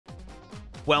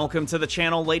Welcome to the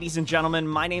channel, ladies and gentlemen.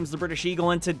 My name's the British Eagle,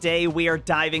 and today we are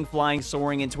diving, flying,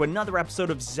 soaring into another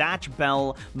episode of Zatch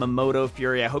Bell, Mamodo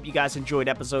Fury. I hope you guys enjoyed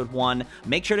episode 1.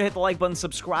 Make sure to hit the like button,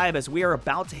 subscribe, as we are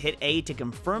about to hit A to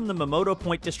confirm the Mamodo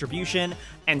point distribution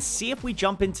and see if we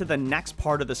jump into the next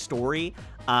part of the story.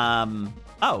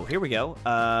 Oh, here we go.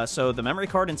 So the memory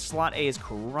card in slot A is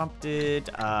corrupted.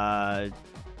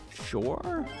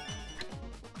 Sure?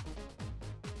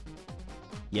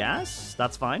 Yes,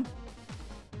 that's fine.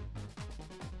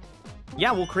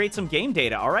 Yeah, we'll create some game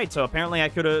data. All right, so apparently I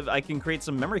can create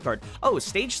some memory card. Oh,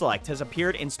 stage select has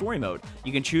appeared in story mode.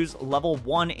 You can choose level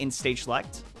 1 in stage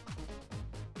select.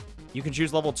 You can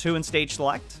choose level 2 in stage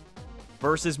select.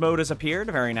 Versus mode has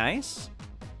appeared. Very nice.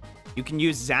 You can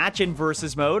use Zatch in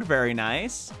versus mode. Very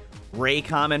nice.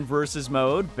 Raycom in versus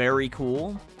mode. Very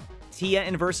cool. Tia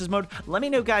in versus mode. Let me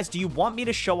know, guys, do you want me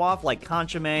to show off like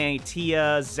Conchame,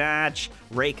 Tia, Zatch,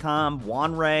 Raycom,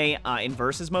 Wanray in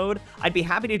versus mode? I'd be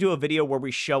happy to do a video where we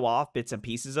show off bits and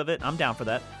pieces of it. I'm down for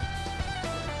that.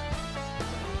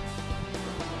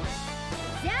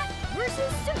 Zatch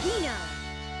versus Sabina.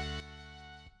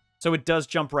 So it does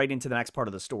jump right into the next part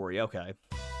of the story. Okay.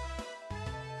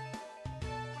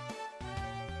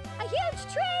 A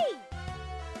huge tree!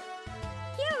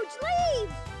 Huge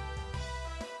leaves!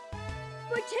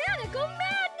 Botanical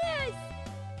madness!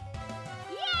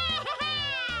 Yeah!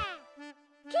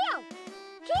 Kill!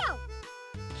 Kill!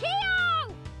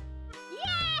 Kill!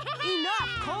 Yeah! Enough!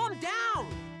 Calm down!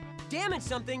 Damage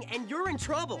something and you're in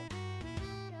trouble.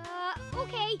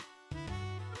 Okay.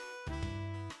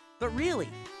 But really,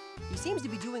 he seems to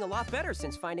be doing a lot better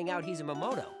since finding out he's a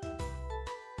Mamodo.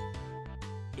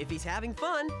 If he's having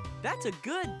fun, that's a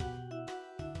good...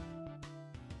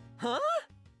 Huh?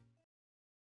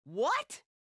 What?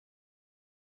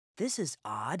 This is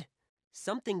odd.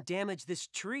 Something damaged this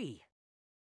tree.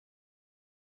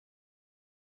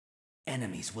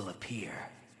 Enemies will appear.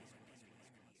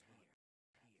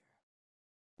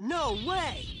 No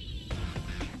way!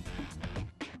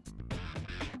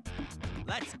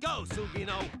 Let's go,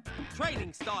 Sugino!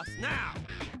 Training starts now!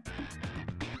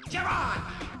 Jiran!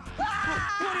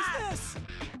 What is this?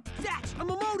 Zatch, a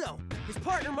Mamodo! His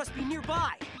partner must be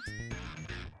nearby.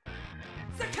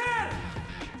 Zakir!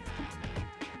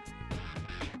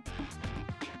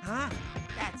 Huh?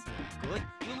 That's not good.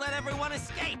 You let everyone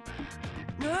escape!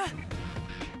 Huh?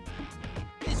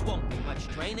 This won't be much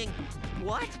training.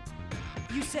 What?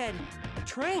 You said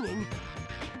training?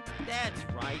 That's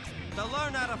right. To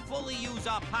learn how to fully use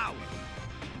our powers.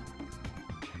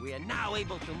 We are now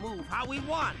able to move how we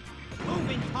want.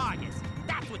 Moving targets.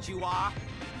 That's what you are.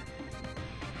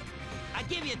 I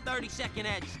give you a 30-second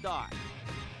head start.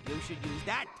 You should use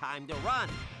that time to run.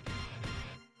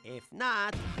 If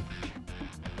not,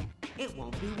 it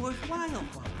won't be worthwhile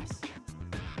for us.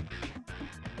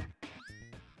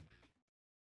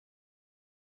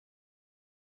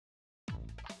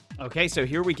 Okay, so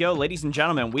here we go, ladies and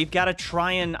gentlemen. We've got to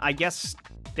try and, I guess,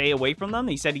 stay away from them.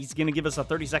 He said he's going to give us a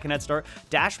 30-second head start.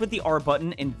 Dash with the R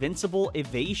button, invincible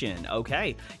evasion.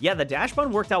 Okay. Yeah, the dash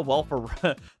button worked out well for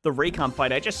the Raycom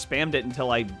fight. I just spammed it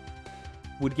until I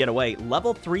would get away.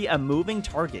 Level 3, a moving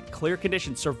target. Clear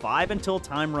conditions. Survive until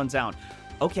time runs out.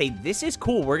 Okay, this is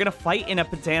cool. We're going to fight in a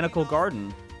botanical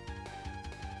garden.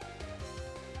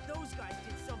 Those guys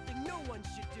did something no one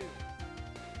should do.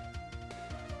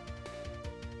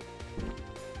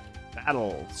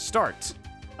 Battle start.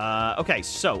 Okay,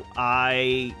 so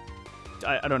I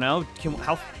don't know.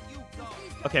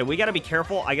 Okay, we gotta be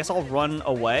careful. I guess I'll run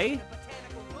away.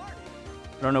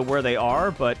 I don't know where they are,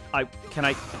 but can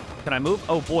I move?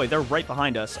 Oh boy, they're right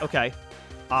behind us. Okay,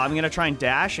 I'm gonna try and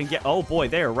dash and get. Oh boy,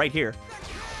 they're right here.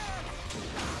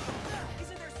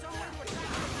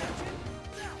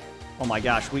 Oh my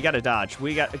gosh, we gotta dodge.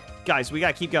 Guys, we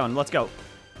gotta keep going. Let's go.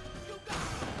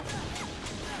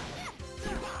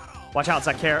 Watch out,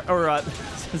 Zakir, or,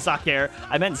 Zakir.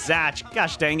 I meant Zatch.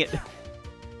 Gosh dang it.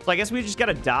 So I guess we just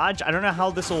gotta dodge. I don't know how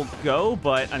this will go,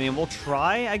 but, I mean, we'll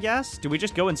try, I guess. Do we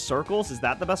just go in circles? Is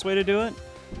that the best way to do it?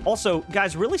 Also,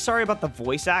 guys, really sorry about the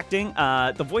voice acting.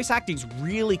 The voice acting's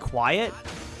really quiet.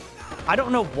 I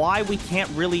don't know why we can't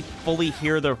really fully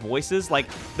hear their voices. Like,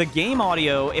 the game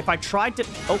audio, if I tried to...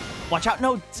 Oh, watch out.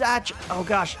 No, Zatch. Oh,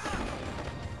 gosh.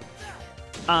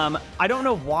 I don't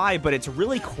know why, but it's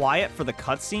really quiet for the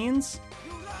cutscenes.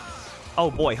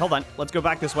 Oh boy, hold on. Let's go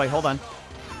back this way. Hold on.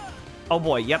 Oh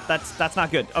boy, yep, that's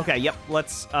not good. Okay, yep,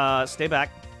 let's stay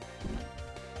back.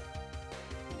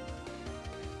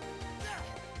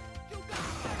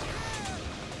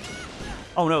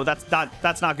 Oh no, that's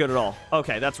not good at all.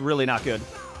 Okay, that's really not good.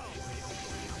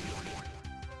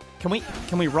 Can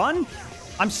we run?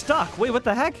 I'm stuck. Wait, what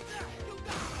the heck?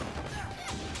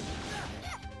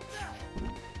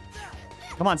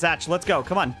 Come on, Zatch, let's go.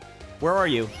 Come on. Where are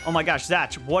you? Oh my gosh,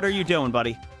 Zatch, what are you doing,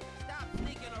 buddy? Stop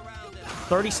sneaking around and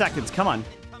 30 seconds, come on.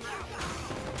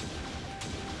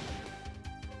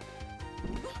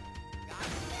 come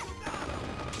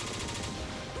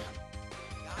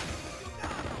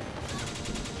out.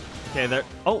 Okay, there.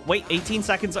 Oh, wait, 18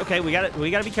 seconds. Okay, we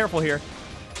gotta be careful here.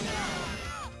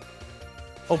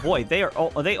 Oh boy, they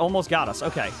almost got us.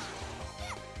 Okay.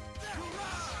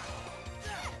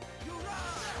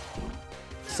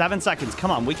 7 seconds.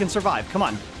 Come on, we can survive. Come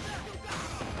on.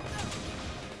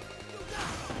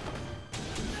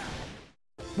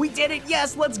 We did it.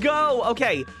 Yes, let's go.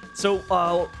 Okay. So,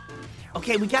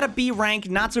 okay, we got a B rank.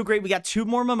 Not so great. We got 2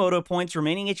 more Mamodo points.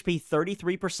 Remaining HP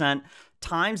 33%.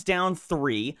 Times down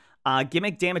 3.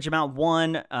 Gimmick damage amount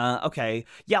 1. Okay.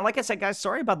 Yeah, like I said, guys,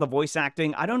 sorry about the voice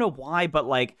acting. I don't know why, but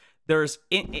like there's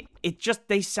it just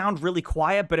they sound really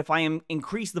quiet, but if I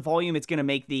increase the volume, it's going to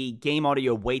make the game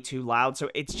audio way too loud. So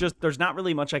it's just there's not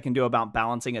really much I can do about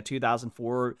balancing a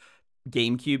 2004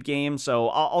 GameCube game. So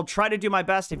I'll try to do my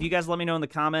best. If you guys let me know in the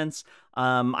comments.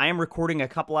 I am recording a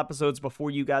couple episodes before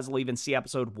you guys will even see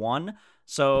episode 1.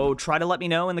 So try to let me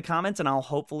know in the comments and I'll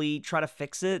hopefully try to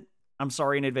fix it. I'm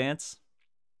sorry in advance.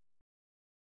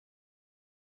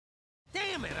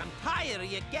 Damn it, I'm tired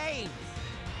of your games.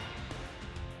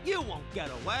 You won't get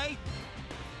away.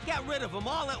 Get rid of them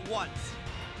all at once.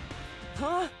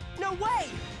 Huh? No way!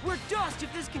 We're dust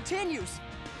if this continues!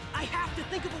 I have to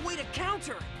think of a way to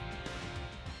counter!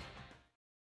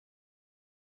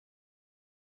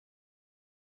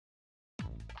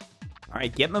 All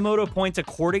right, get Mamodo points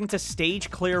according to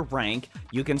stage clear rank.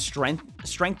 You can strengthen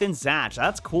Zatch.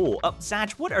 That's cool. Oh,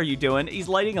 Zatch, what are you doing? He's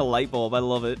lighting a light bulb. I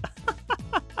love it.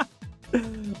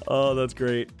 Oh, that's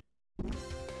great.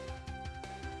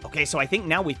 Okay, so I think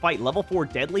now we fight level 4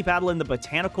 deadly battle in the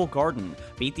botanical garden.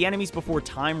 Beat the enemies before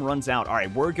time runs out. All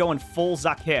right, we're going full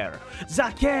Zacher.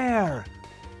 Zacher!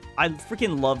 I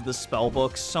freaking love the spell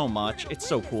book so much. It's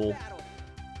so cool.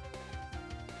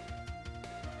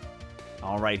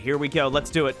 All right, here we go. Let's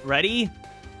do it. Ready?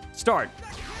 Start.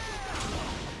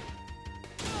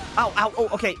 Ow, ow, oh,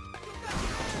 okay.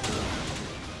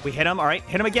 We hit him. All right,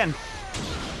 hit him again.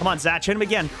 Come on, Zatch, hit him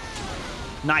again.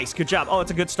 Nice, good job. Oh,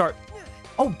 it's a good start.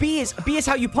 Oh, B is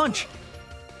how you punch.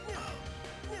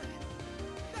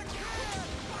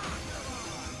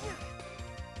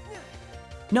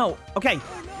 No, okay.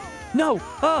 No,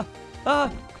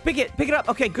 pick it up.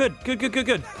 Okay, good.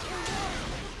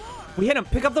 We hit him.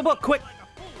 Pick up the book, quick.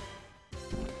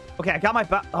 Okay, I got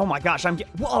my oh my gosh,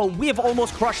 whoa, we have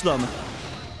almost crushed them.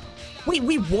 Wait,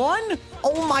 we won?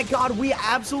 Oh my god, we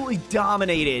absolutely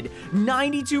dominated.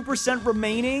 92%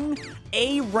 remaining.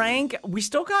 A rank. We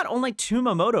still got only 2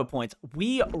 Mamodo points.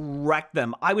 We wrecked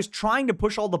them. I was trying to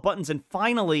push all the buttons, and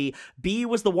finally, B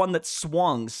was the one that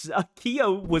swung.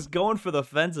 Kyo was going for the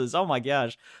fences. Oh my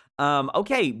gosh.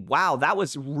 Okay, wow, that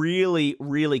was really,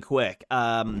 really quick.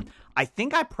 I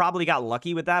think I probably got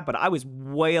lucky with that, but I was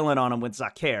wailing on him with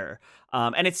Zacher.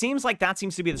 And it seems like that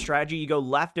seems to be the strategy. You go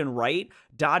left and right,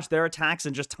 dodge their attacks,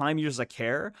 and just time your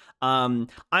Zacher.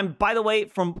 By the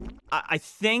way, I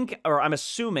think, or I'm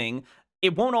assuming,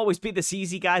 it won't always be this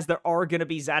easy, guys. There are going to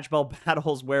be Zatch Bell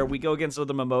battles where we go against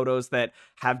other Mamodos that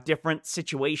have different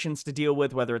situations to deal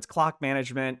with, whether it's clock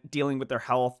management, dealing with their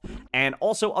health, and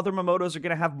also other Mamodos are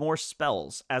going to have more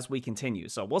spells as we continue.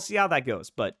 So we'll see how that goes,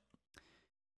 but...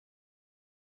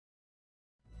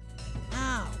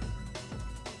 How?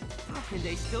 How can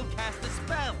they still cast a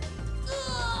spell?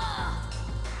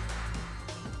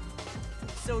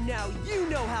 So now you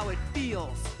know how it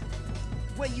feels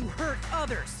when you hurt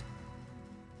others.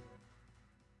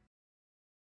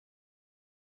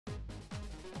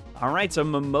 All right, so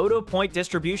Mamodo point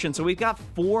distribution. So we've got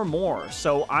 4 more.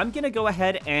 So I'm going to go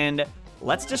ahead and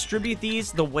let's distribute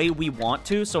these the way we want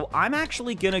to. So I'm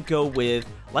actually going to go with,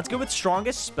 let's go with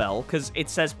strongest spell because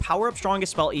it says power up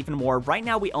strongest spell even more. Right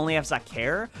now we only have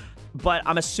Zacher, but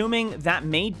I'm assuming that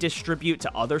may distribute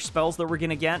to other spells that we're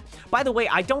going to get. By the way,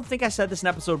 I don't think I said this in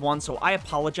episode 1, so I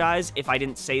apologize if I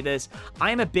didn't say this.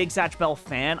 I am a big Zatch Bell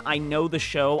fan. I know the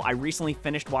show. I recently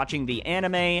finished watching the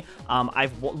anime.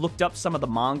 I've looked up some of the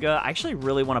manga. I actually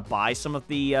really want to buy some of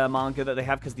the manga that they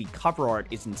have because the cover art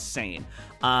is insane.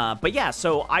 But yeah,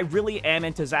 so I really am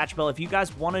into Zatch Bell. If you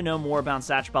guys want to know more about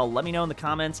Zatch Bell, let me know in the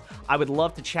comments. I would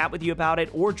love to chat with you about it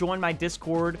or join my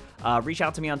Discord. Reach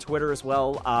out to me on Twitter as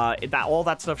well. All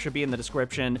that stuff should be in the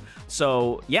description.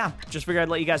 So yeah, just figured I'd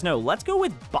let you guys know. Let's go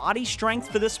with body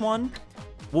strength for this one.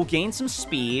 We'll gain some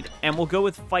speed, and we'll go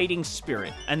with fighting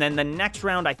spirit. And then the next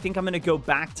round, I think I'm going to go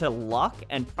back to luck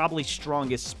and probably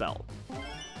strongest spell.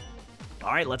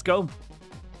 All right, let's go.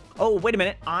 Oh, wait a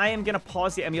minute. I am going to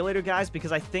pause the emulator, guys,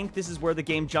 because I think this is where the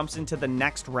game jumps into the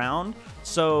next round.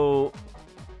 So...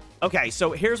 Okay,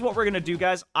 so here's what we're going to do,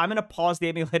 guys. I'm going to pause the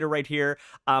emulator right here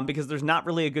because there's not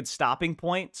really a good stopping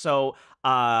point. So,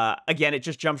 again, it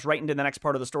just jumps right into the next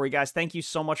part of the story, guys. Thank you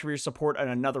so much for your support on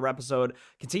another episode.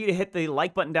 Continue to hit the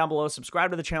like button down below.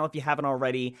 Subscribe to the channel if you haven't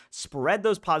already. Spread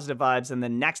those positive vibes. In the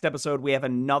next episode, we have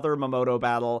another Mamodo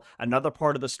battle, another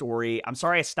part of the story. I'm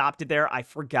sorry I stopped it there. I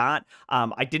forgot.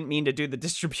 I didn't mean to do the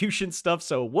distribution stuff,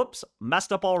 so whoops,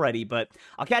 messed up already. But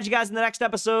I'll catch you guys in the next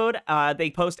episode. They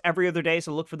post every other day,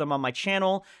 so look for them on my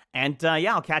channel. And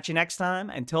yeah, I'll catch you next time.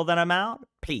 Until then, I'm out.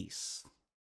 Peace.